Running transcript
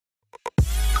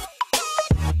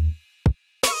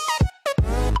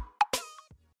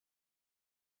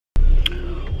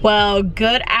Well,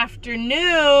 good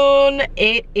afternoon.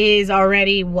 It is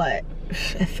already what,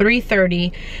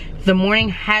 3:30. The morning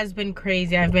has been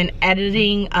crazy. I've been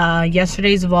editing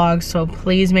yesterday's vlog, so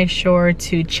please make sure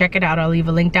to check it out. I'll leave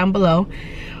a link down below.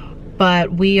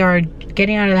 But we are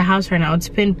getting out of the house right now. It's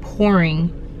been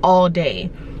pouring all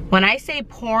day. When I say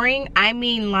pouring, I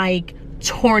mean like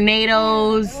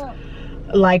tornadoes,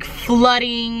 like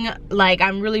flooding. Like,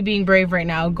 I'm really being brave right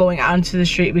now going out into the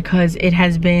street because it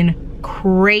has been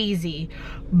crazy.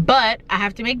 But I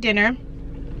have to make dinner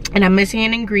and I'm missing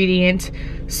an ingredient,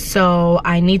 so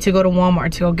I need to go to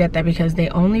Walmart to go get that because they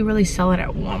only really sell it at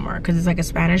Walmart because it's like a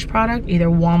Spanish product, either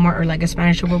Walmart or like a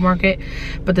Spanish supermarket.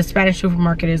 But the Spanish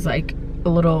supermarket is like a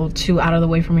little too out of the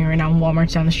way for me right now.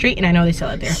 Walmart's down the street and I know they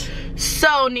sell it there.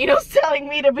 So Nino's telling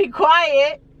me to be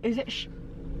quiet. Is it shh?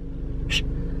 Shh.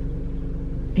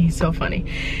 He's so funny.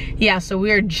 Yeah, so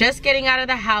we are just getting out of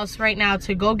the house right now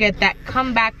to go get that,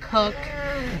 come back, cook,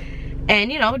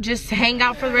 and you know, just hang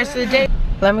out for the rest of the day.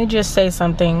 Let me just say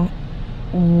something.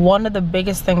 One of the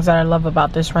biggest things that I love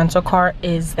about this rental car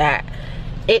is that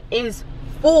it is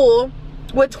full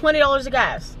with $20 of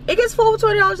gas. It gets full with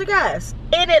 $20 of gas.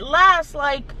 And it lasts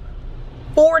like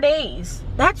 4 days.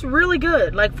 That's really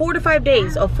good. Like 4 to 5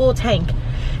 days of full tank.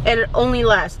 And it only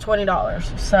lasts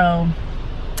 $20. So,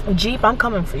 Jeep, I'm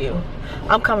coming for you.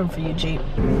 I'm coming for you, Jeep.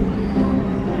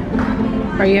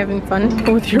 Are you having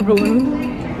fun with your balloon?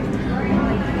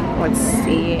 Let's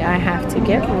see, I have to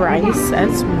get rice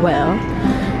as well.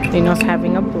 Nino's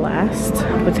having a blast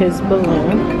with his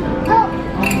balloon.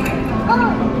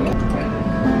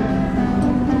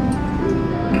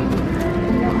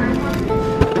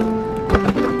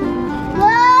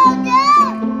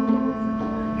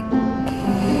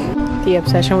 The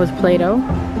obsession with Play-Doh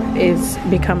is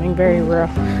becoming very real.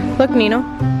 Look, Nino.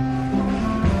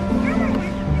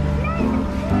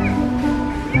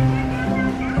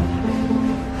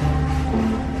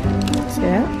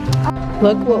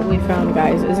 Look what we found,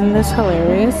 guys. Isn't this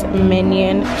hilarious?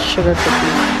 Minion sugar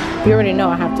cookies. You already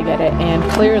know I have to get it, and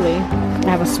clearly I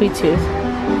have a sweet tooth.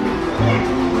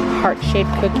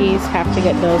 Heart-shaped cookies, have to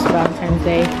get those for Valentine's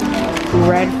Day.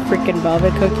 Red freaking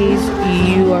velvet cookies,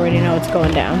 you already know it's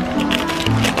going down.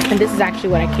 And this is actually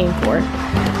what I came for.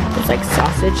 It's like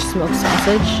sausage, smoked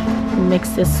sausage. Mix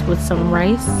this with some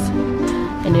rice,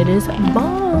 and it is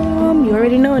bomb. You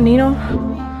already know, Nino.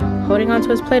 Holding on to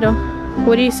his Play-Doh.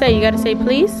 What do you say? You gotta say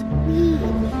please?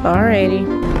 Alrighty.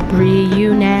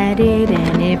 Reunited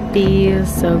and it feels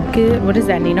so good. What is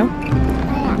that, Nino?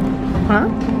 Huh?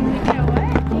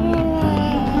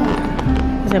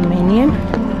 Is it a minion?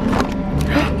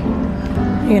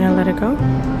 You gonna let it go?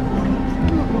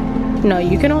 No,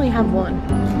 you can only have one.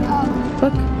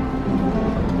 Look.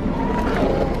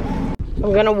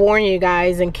 I'm gonna warn you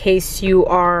guys in case you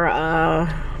are,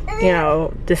 you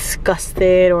know,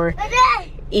 disgusted or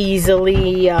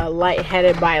easily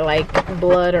lightheaded by like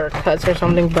blood or cuts or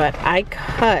something, but I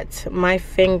cut my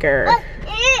finger.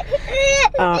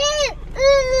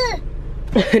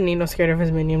 Nino's scared of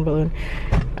his minion balloon.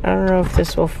 I don't know if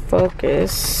this will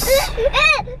focus.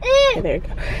 Okay, there you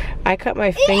go. I cut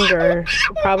my finger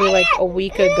probably like a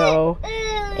week ago,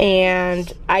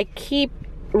 and I keep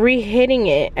re-hitting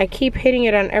it. I keep hitting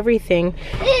it on everything,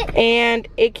 and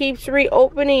it keeps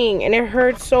reopening, and it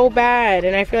hurts so bad,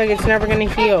 and I feel like it's never gonna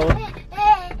heal.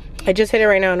 I just hit it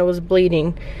right now and it was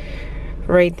bleeding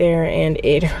right there, and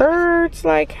it hurts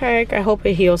like heck. I hope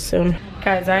it heals soon.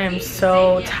 Guys, I am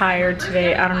so tired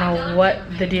today. I don't know what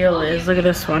the deal is. Look at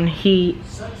this one. He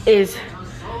is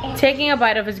taking a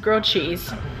bite of his grilled cheese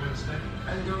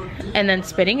and then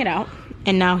spitting it out,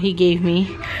 and now he gave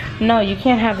me, no, you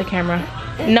can't have the camera.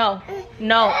 No,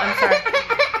 no, I'm sorry.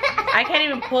 I can't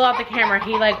even pull out the camera.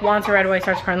 He like wants it right away,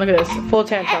 starts crying. Look at this, full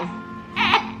tantrum.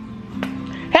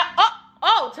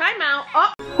 Oh, time out.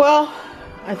 Oh. Well,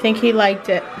 I think he liked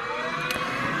it.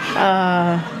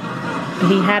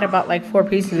 He had about like 4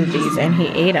 pieces of these and he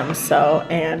ate them, so,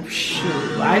 and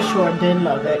shoot, I sure did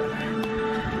love it.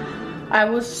 I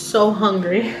was so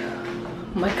hungry.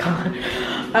 Oh my God.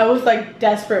 I was like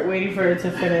desperate waiting for it to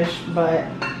finish, but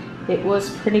it was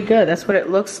pretty good. That's what it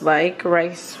looks like.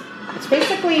 Rice. It's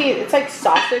basically, it's like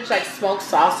sausage, like smoked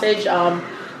sausage.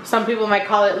 Some people might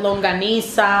call it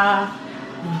longaniza,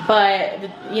 but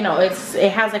you know, it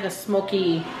has like a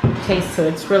smoky taste to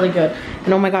it. It's really good.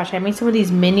 And oh my gosh, I made some of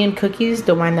these minion cookies.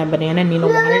 Don't mind that banana. Nino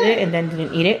wanted it and then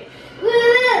didn't eat it.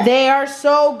 They are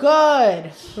so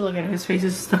good. Look at his face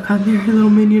is stuck on there, little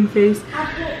minion face.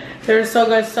 They're so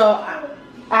good. So,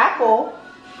 apple.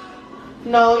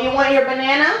 No, you want your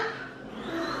banana?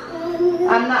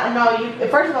 I'm not, no, you,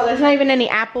 first of all, there's not even any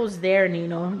apples there,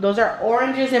 Nino. Those are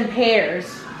oranges and pears.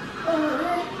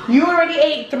 You already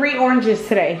ate 3 oranges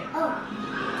today.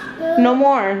 No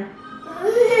more.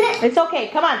 It's okay.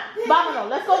 Come on. Vámonos.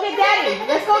 Let's go get daddy.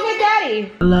 Let's go get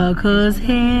daddy. Look who's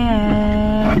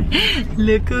here.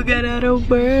 Look who got out of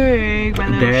work.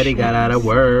 Daddy got out of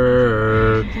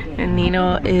work. And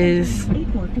Nino is, I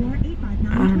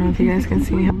don't know if you guys can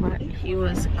see him, but he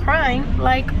was crying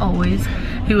like always.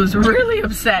 He was really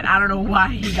upset. I don't know why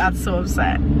he got so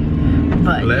upset.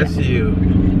 But bless you.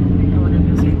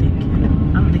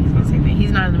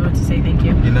 He's not in the mood to say thank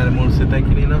you. You're not in the mood to say thank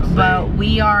you, Nino? But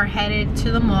we are headed to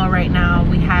the mall right now.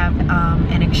 We have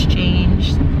an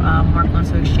exchange. Mark wants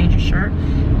to exchange a shirt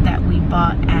that we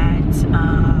bought at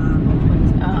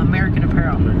American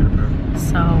Apparel.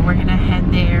 So we're gonna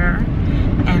head there,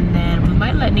 and then we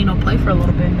might let Nino play for a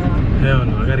little bit now. Hell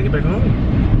no, I gotta get back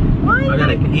home. Why? I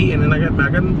gotta eat, and then I got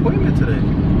an appointment today.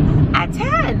 At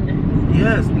 10.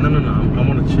 Yes, no. I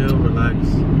want to chill, relax.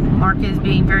 Mark is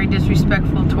being very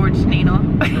disrespectful towards Nino.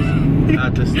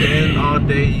 To stand all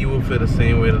day, you will feel the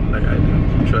same way like I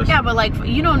do. Trust me. Yeah, but like,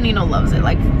 you know Nino loves it.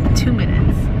 Like 2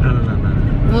 minutes.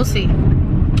 No. We'll see.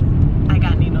 I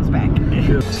got Nino's back.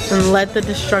 And let the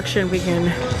destruction begin.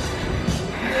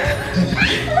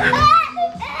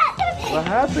 What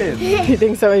happened? You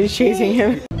think somebody's chasing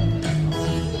him?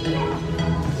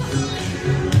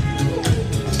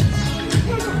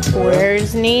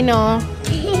 Where's Nino?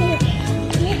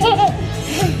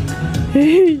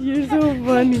 You're so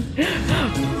funny.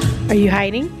 Are you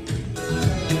hiding?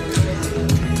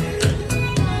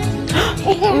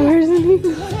 Where's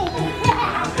Nino?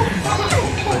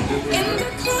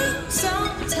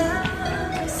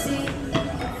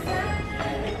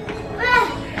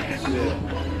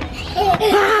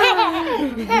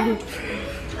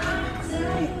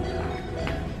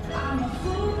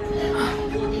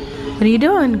 What are you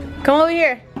doing? Come over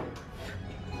here.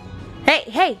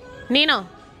 Hey, Nino.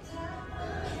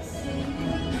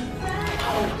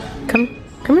 Come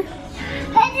here.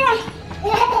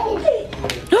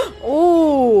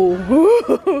 Oh.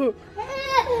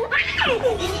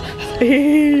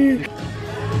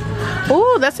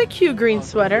 Oh, that's a cute green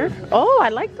sweater. Oh, I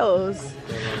like those.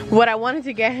 What I wanted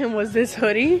to get him was this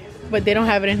hoodie, but they don't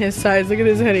have it in his size. Look at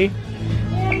this hoodie.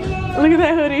 Look at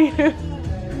that hoodie.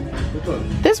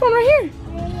 This one right here.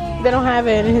 They don't have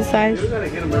it in his size.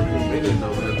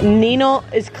 Nino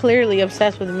is clearly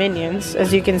obsessed with Minions,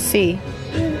 as you can see.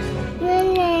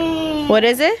 What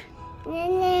is it?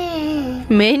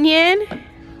 Minion?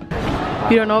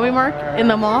 You don't know me, Mark? In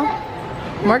the mall?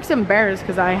 Mark's embarrassed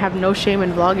because I have no shame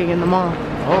in vlogging in the mall.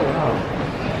 Oh,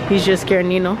 wow. He's just scared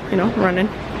Nino, you know, running.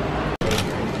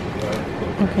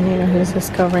 Okay, Nino, he's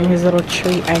discovering his little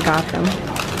treat I got him.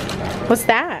 What's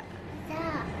that?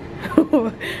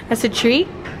 That's a treat?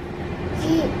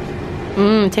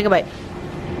 Take a bite.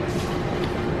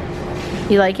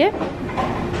 You like it?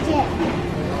 Yeah.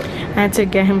 I had to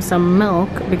get him some milk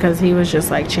because he was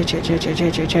just like in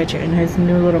his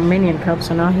new little Minion cup.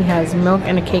 So now he has milk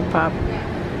and a cake pop.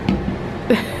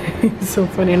 It's so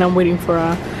funny, and I'm waiting for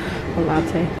a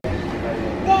latte.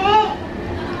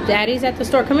 Daddy's at the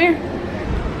store. Come here.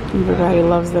 Everybody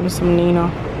loves them some Nino.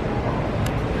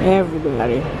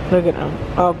 Everybody. Look at them.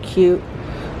 All cute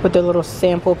with their little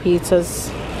sample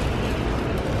pizzas.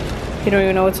 You don't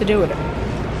even know what to do with it.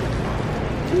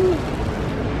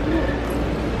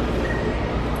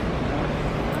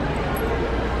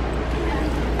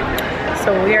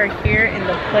 So we are here in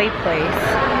the play place,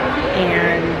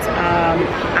 and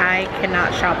I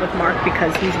cannot shop with Mark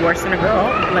because he's worse than a girl.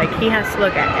 Like, he has to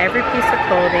look at every piece of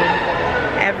clothing,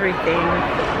 everything,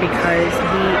 because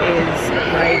he is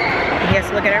like, he has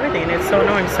to look at everything, and it's so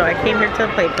annoying. So I came here to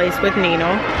the play place with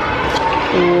Nino,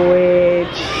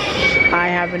 which I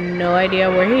have no idea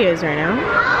where he is right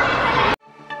now.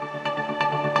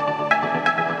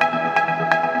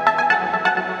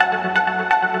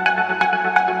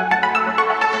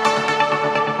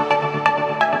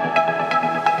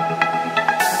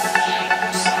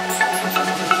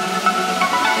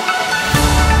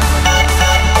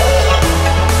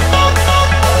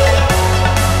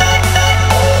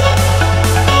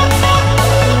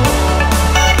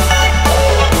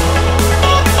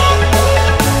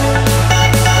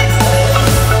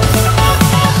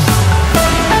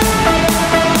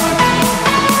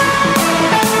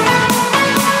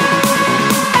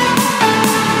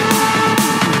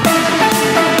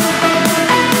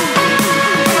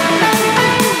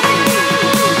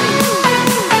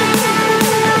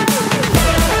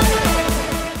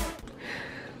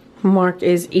 Mark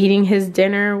is eating his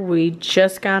dinner. We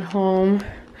just got home.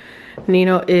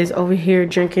 Nino is over here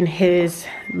drinking his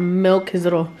milk, his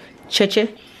little chiche,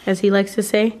 as he likes to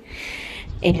say.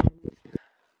 And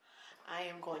I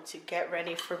am going going to get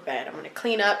ready for bed. I'm going to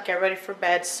clean up, get ready for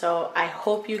bed. So I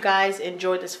hope you guys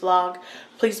enjoyed this vlog.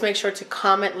 Please make sure to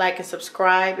comment, like, and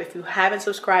subscribe. If you haven't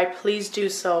subscribed, please do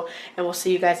so. And we'll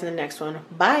see you guys in the next one.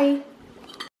 Bye.